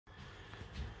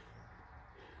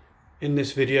In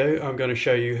this video I'm going to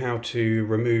show you how to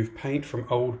remove paint from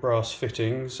old brass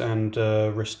fittings and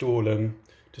restore them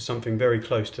to something very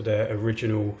close to their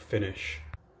original finish.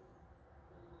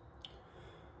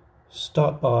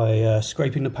 Start by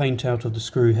scraping the paint out of the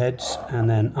screw heads and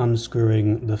then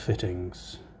unscrewing the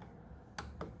fittings.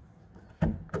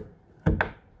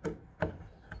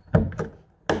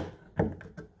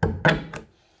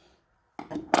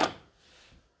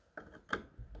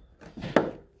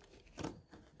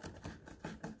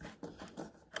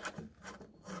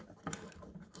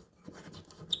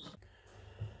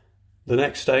 The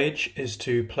next stage is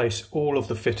to place all of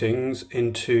the fittings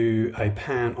into a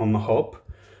pan on the hob.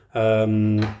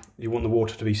 You want the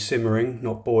water to be simmering,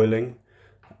 not boiling.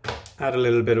 Add a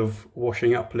little bit of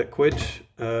washing up liquid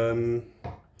and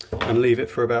leave it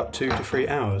for about 2 to 3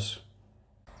 hours.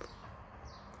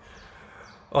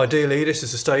 Ideally, this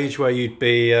is a stage where you'd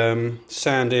be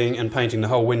sanding and painting the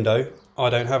whole window. I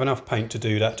don't have enough paint to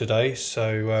do that today,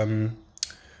 so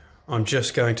I'm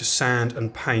just going to sand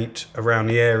and paint around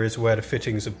the areas where the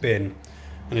fittings have been.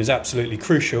 And it's absolutely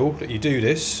crucial that you do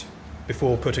this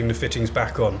before putting the fittings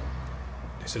back on.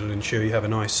 This will ensure you have a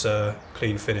nice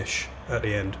clean finish at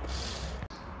the end.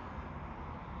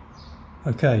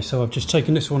 Okay, so I've just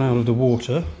taken this one out of the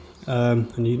water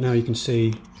and now you can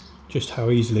see just how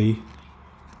easily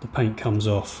the paint comes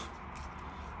off.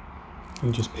 You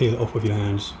can just peel it off with your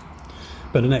hands.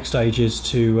 But the next stage is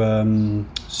to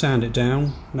sand it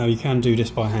down. Now you can do this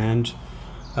by hand,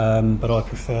 but I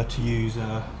prefer to use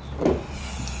an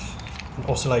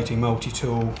oscillating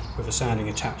multi-tool with a sanding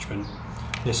attachment.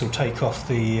 This will take off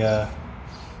the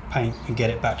paint and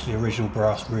get it back to the original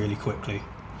brass really quickly.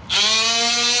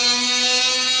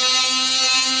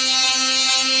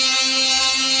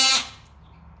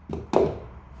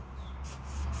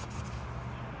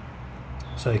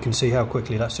 So you can see how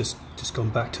quickly that's just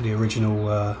gone back to the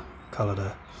original colour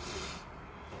there.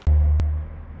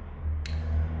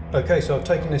 Okay, so I've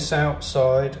taken this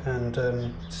outside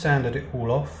and sanded it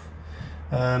all off.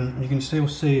 You can still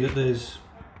see that there's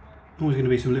always going to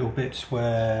be some little bits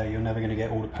where you're never going to get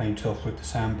all the paint off with the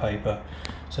sandpaper.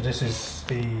 So this is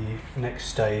the next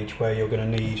stage where you're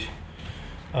going to need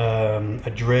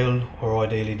a drill, or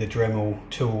ideally the Dremel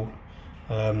tool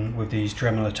with these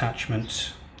Dremel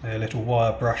attachments. They're little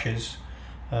wire brushes,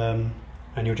 and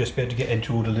you'll just be able to get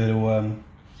into all the little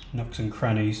nooks and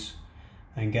crannies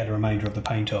and get the remainder of the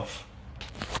paint off.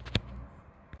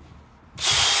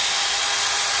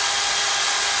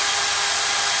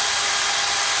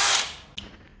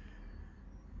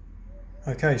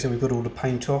 Okay, so we've got all the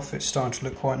paint off. It's starting to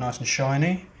look quite nice and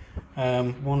shiny.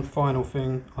 One final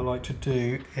thing I like to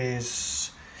do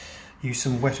is use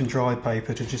some wet and dry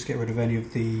paper to just get rid of any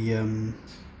of the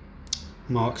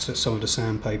marks that some of the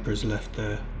sandpaper has left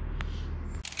there.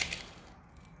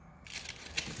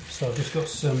 So I've just got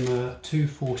some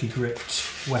 240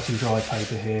 gripped wet and dry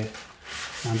paper here.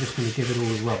 I'm just going to give it all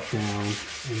a rub down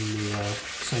in the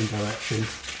same direction,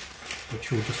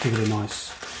 which will just give it a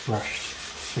nice brushed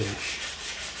finish.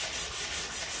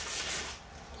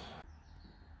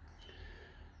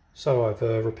 So I've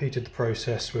repeated the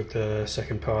process with the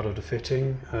second part of the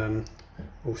fitting,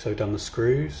 also done the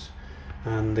screws.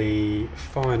 And the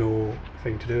final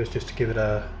thing to do is just to give it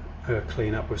a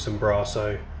clean up with some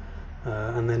Brasso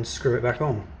and then screw it back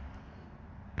on.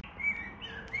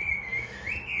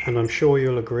 And I'm sure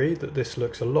you'll agree that this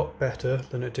looks a lot better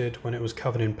than it did when it was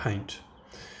covered in paint.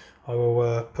 I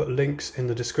will put links in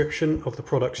the description of the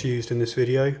products used in this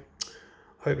video.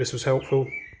 Hope this was helpful.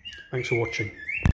 Thanks for watching.